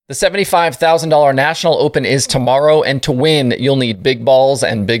The $75,000 National Open is tomorrow, and to win, you'll need big balls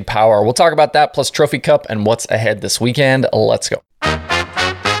and big power. We'll talk about that, plus Trophy Cup and what's ahead this weekend. Let's go.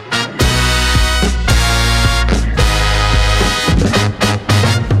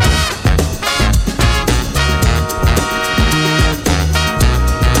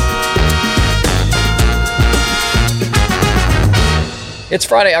 It's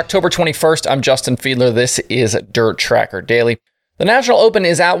Friday, October 21st. I'm Justin Fiedler. This is Dirt Tracker Daily. The National Open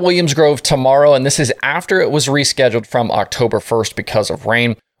is at Williams Grove tomorrow, and this is after it was rescheduled from October 1st because of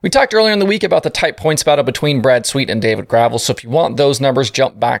rain. We talked earlier in the week about the tight points battle between Brad Sweet and David Gravel, so if you want those numbers,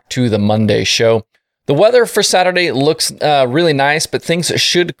 jump back to the Monday show. The weather for Saturday looks really nice, but things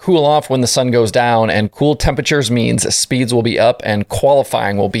should cool off when the sun goes down, and cool temperatures means speeds will be up and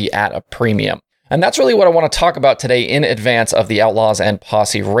qualifying will be at a premium. And that's really what I want to talk about today in advance of the Outlaws and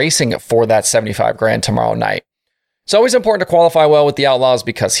Posse racing for that $75,000 tomorrow night. It's always important to qualify well with the Outlaws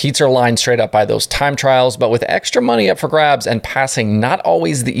because heats are lined straight up by those time trials, but with extra money up for grabs and passing not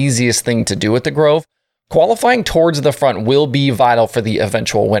always the easiest thing to do at the Grove, qualifying towards the front will be vital for the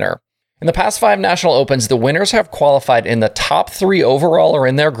eventual winner. In the past 5 National Opens, the winners have qualified in the top 3 overall or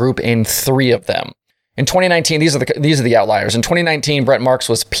in their group in 3 of them. In 2019, these are the outliers. In 2019, Brent Marks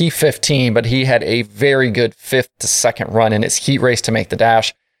was P15, but he had a very good 5th to 2nd run in his heat race to make the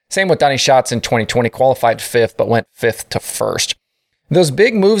dash. Same with Donnie Schatz in 2020, qualified 5th, but went 5th to 1st. Those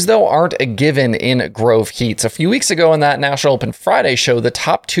big moves, though, aren't a given in Grove heats. A few weeks ago in that National Open Friday show, the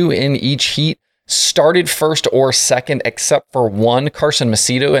top 2 in each heat started 1st or 2nd, except for one, Carson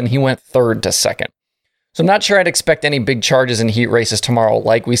Macedo, and he went 3rd to 2nd. So I'm not sure I'd expect any big charges in heat races tomorrow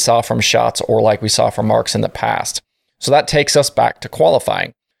like we saw from Schatz or like we saw from Marks in the past. So that takes us back to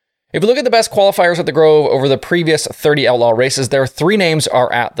qualifying. If you look at the best qualifiers at the Grove over the previous 30 Outlaw races, there are 3 names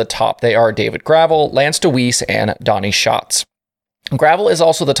are at the top. They are David Gravel, Lance Dewease, and Donnie Schatz. Gravel is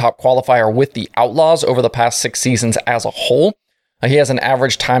also the top qualifier with the Outlaws over the past 6 seasons as a whole. He has an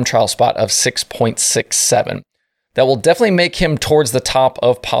average time trial spot of 6.67. That will definitely make him towards the top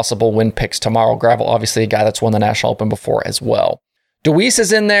of possible win picks tomorrow. Gravel, obviously a guy that's won the National Open before as well. Dewease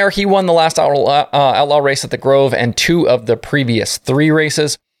is in there. He won the last Outlaw race at the Grove and 2 of the previous 3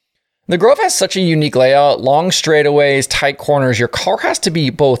 races. The Grove has such a unique layout, long straightaways, tight corners. Your car has to be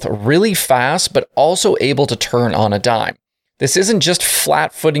both really fast, but also able to turn on a dime. This isn't just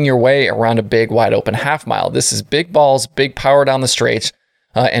flat footing your way around a big wide open half mile. This is big balls, big power down the straights,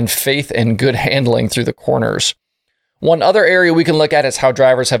 and faith and good handling through the corners. One other area we can look at is how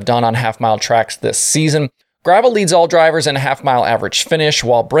drivers have done on half-mile tracks this season. Gravel leads all drivers in a half-mile average finish,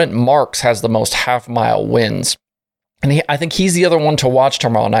 while Brent Marks has the most half-mile wins. And I think he's the other one to watch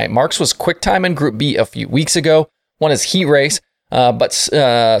tomorrow night. Marks was quick time in Group B a few weeks ago, won his heat race, but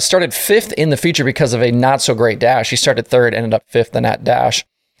started 5th in the feature because of a not-so-great dash. He started 3rd, ended up 5th in that dash.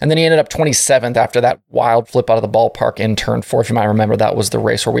 And then he ended up 27th after that wild flip out of the ballpark in turn 4. If you might remember, that was the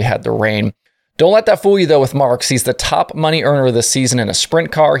race where we had the rain. Don't let that fool you, though, with Marks. He's the top money earner this season in a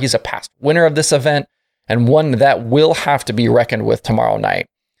sprint car. He's a past winner of this event, and one that will have to be reckoned with tomorrow night.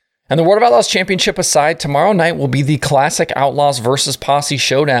 And the World of Outlaws Championship aside, tomorrow night will be the classic Outlaws versus Posse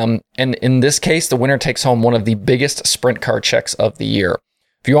showdown, and in this case, the winner takes home one of the biggest sprint car checks of the year.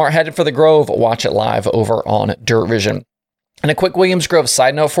 If you aren't headed for the Grove, watch it live over on Dirt Vision. And a quick Williams Grove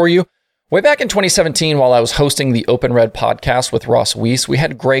side note for you. Way back in 2017, while I was hosting the Open Red podcast with Ross Weiss, we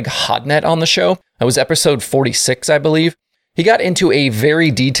had Greg Hodnett on the show. That was episode 46, I believe. He got into a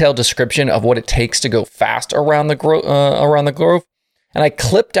very detailed description of what it takes to go fast around the Grove. And I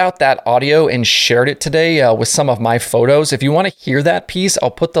clipped out that audio and shared it today with some of my photos. If you want to hear that piece, I'll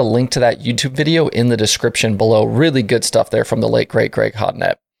put the link to that YouTube video in the description below. Really good stuff there from the late, great Greg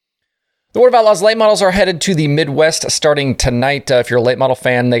Hodnett. The World of Outlaws late models are headed to the Midwest starting tonight. If you're a late model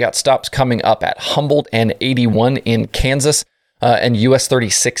fan, they got stops coming up at Humboldt and 81 in Kansas and US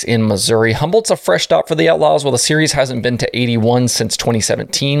 36 in Missouri. Humboldt's a fresh stop for the Outlaws, while the series hasn't been to 81 since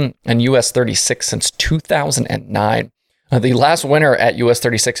 2017 and US 36 since 2009. The last winner at US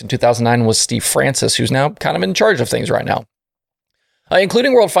 36 in 2009 was Steve Francis, who's now kind of in charge of things right now.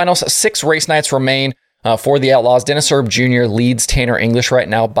 Including World Finals, 6 race nights remain. For the Outlaws, Dennis Erb Jr. leads Tanner English right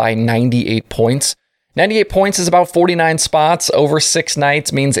now by 98 points. 98 points is about 49 spots over 6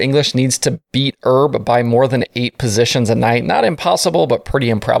 nights, means English needs to beat Erb by more than 8 positions a night. Not impossible, but pretty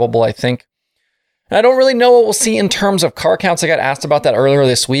improbable, I think. And I don't really know what we'll see in terms of car counts. I got asked about that earlier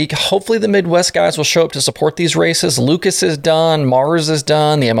this week. Hopefully the Midwest guys will show up to support these races. Lucas is done, Mars is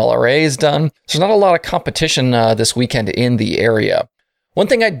done, the MLRA is done. So there's not a lot of competition this weekend in the area. One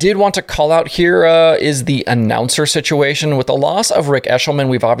thing I did want to call out here is the announcer situation. With the loss of Rick Eshelman,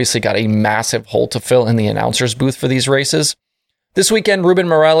 we've obviously got a massive hole to fill in the announcer's booth for these races. This weekend, Ruben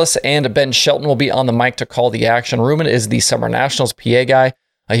Morales and Ben Shelton will be on the mic to call the action. Ruben is the Summer Nationals PA guy.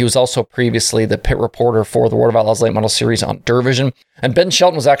 He was also previously the pit reporter for the World of Outlaws Late Model Series on Dirvision. And Ben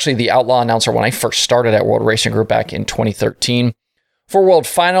Shelton was actually the Outlaw announcer when I first started at World Racing Group back in 2013. For World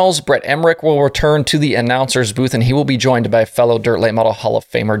Finals, Brett Emmerich will return to the announcer's booth, and he will be joined by fellow Dirt Late Model Hall of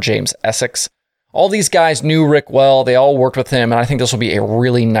Famer James Essex. All these guys knew Rick well. They all worked with him, and I think this will be a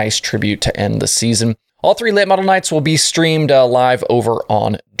really nice tribute to end the season. All 3 late model nights will be streamed live over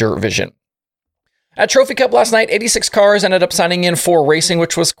on Dirtvision. At Trophy Cup last night, 86 cars ended up signing in for racing,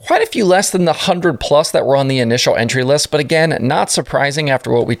 which was quite a few less than the 100 plus that were on the initial entry list. But again, not surprising after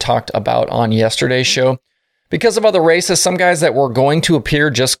what we talked about on yesterday's show. Because of other races, some guys that were going to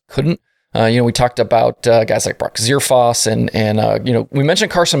appear just couldn't. We talked about guys like Brock Zierfoss and we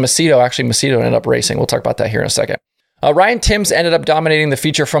mentioned Carson Macedo. Actually, Macedo ended up racing. We'll talk about that here in a second. Ryan Timms ended up dominating the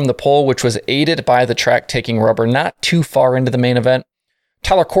feature from the pole, which was aided by the track taking rubber not too far into the main event.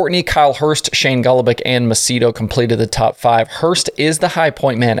 Tyler Courtney, Kyle Hurst, Shane Golubic, and Macedo completed the top 5. Hurst is the high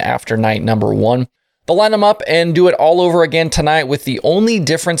point man after night number 1. They'll line them up and do it all over again tonight, with the only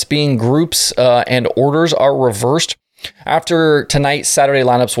difference being groups and orders are reversed. After tonight, Saturday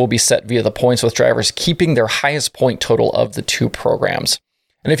lineups will be set via the points, with drivers keeping their highest point total of the 2 programs.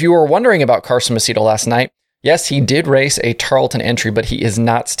 And if you were wondering about Carson Macedo last night, yes, he did race a Tarleton entry, but he is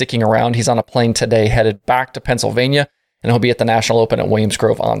not sticking around. He's on a plane today headed back to Pennsylvania, and he'll be at the National Open at Williams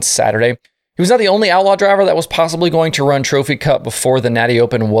Grove on Saturday. He was not the only Outlaw driver that was possibly going to run Trophy Cup before the Natty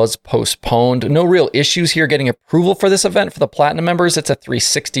Open was postponed. No real issues here getting approval for this event for the Platinum members. It's a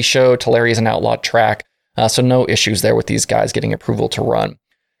 360 show. Tulare is an Outlaw track, so no issues there with these guys getting approval to run.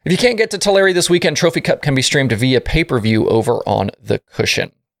 If you can't get to Tulare this weekend, Trophy Cup can be streamed via pay-per-view over on The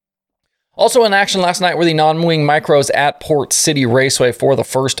Cushion. Also in action last night were the non-wing micros at Port City Raceway for the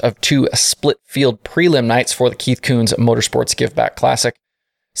first of 2 split field prelim nights for the Keith Kunz Motorsports Give Back Classic.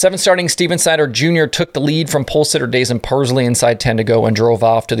 7 starting Steven Snyder Jr. took the lead from pole sitter Dazen Pursley inside 10 to go and drove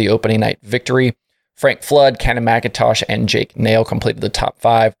off to the opening night victory. Frank Flood, Cannon McIntosh, and Jake Nail completed the top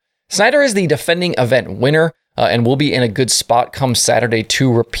 5. Snyder is the defending event winner and will be in a good spot come Saturday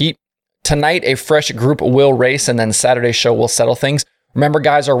to repeat. Tonight, a fresh group will race, and then Saturday's show will settle things. Remember,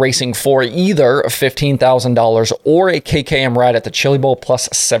 guys are racing for either $15,000 or a KKM ride at the Chili Bowl plus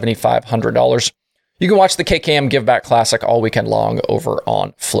 $7,500. You can watch the KKM Give Back Classic all weekend long over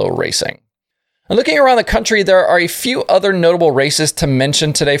on Flow Racing. And looking around the country, there are a few other notable races to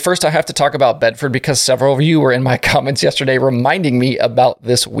mention today. First, I have to talk about Bedford because several of you were in my comments yesterday reminding me about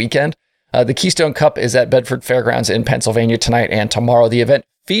this weekend. The Keystone Cup is at Bedford Fairgrounds in Pennsylvania tonight and tomorrow. The event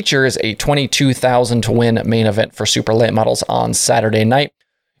features a $22,000 to win main event for super late models on Saturday night.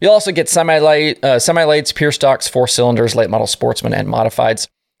 You'll also get semi-lights, pure stocks, 4 cylinders, late model sportsmen, and modifieds.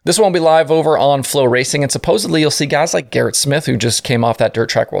 This one will be live over on Flow Racing, and supposedly you'll see guys like Garrett Smith, who just came off that Dirt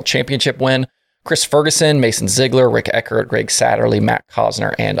Track World Championship win, Chris Ferguson, Mason Ziegler, Rick Eckert, Greg Satterley, Matt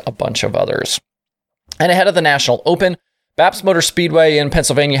Cosner, and a bunch of others. And ahead of the National Open, Baps Motor Speedway in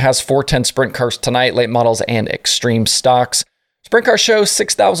Pennsylvania has 410 sprint cars tonight, late models and extreme stocks. Sprint car show,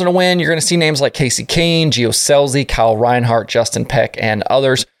 $6,000 to win. You're going to see names like Casey Kane, Gio Scelzi, Kyle Reinhart, Justin Peck, and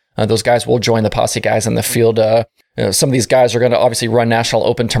others. Those guys will join the posse guys in the field. Some of these guys are going to obviously run National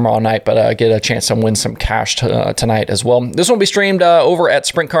Open tomorrow night, but get a chance to win some cash tonight as well. This one will be streamed over at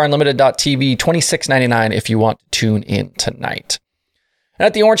sprintcarunlimited.tv, $26.99 if you want to tune in tonight. And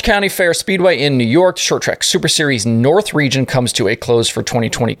at the Orange County Fair Speedway in New York, Short Track Super Series North Region comes to a close for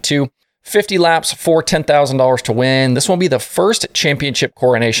 2022. 50 laps for $10,000 to win. This will be the first championship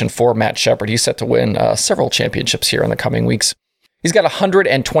coronation for Matt Shepard. He's set to win several championships here in the coming weeks. He's got a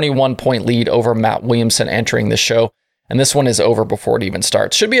 121-point lead over Matt Williamson entering the show, and this one is over before it even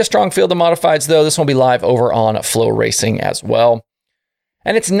starts. Should be a strong field of modifieds, though. This one will be live over on Flow Racing as well.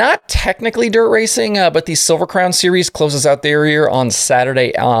 And it's not technically dirt racing, but the Silver Crown Series closes out their year on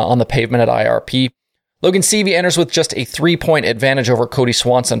Saturday on the pavement at IRP. Logan Seavey enters with just a 3-point advantage over Cody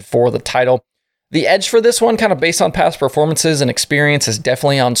Swanson for the title. The edge for this one, kind of based on past performances and experience, is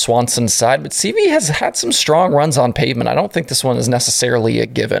definitely on Swanson's side, but Seavey has had some strong runs on pavement. I don't think this one is necessarily a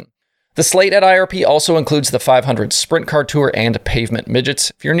given. The slate at IRP also includes the 500 Sprint Car Tour and Pavement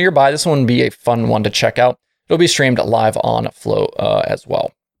Midgets. If you're nearby, this one would be a fun one to check out. It'll be streamed live on Flow as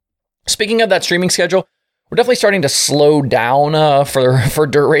well. Speaking of that streaming schedule, we're definitely starting to slow down for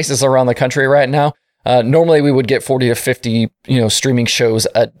dirt races around the country right now. Normally we would get 40 to 50, streaming shows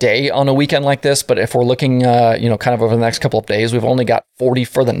a day on a weekend like this. But if we're looking, kind of over the next couple of days, we've only got 40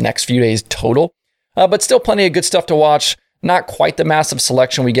 for the next few days total. But still plenty of good stuff to watch. Not quite the massive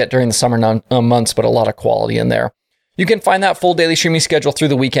selection we get during the summer months, but a lot of quality in there. You can find that full daily streaming schedule through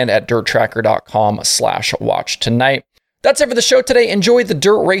the weekend at dirttracker.com/watch tonight. That's it for the show today. Enjoy the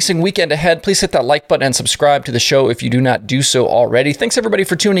dirt racing weekend ahead. Please hit that like button and subscribe to the show if you do not do so already. Thanks everybody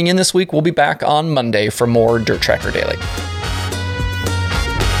for tuning in this week. We'll be back on Monday for more Dirt Tracker Daily.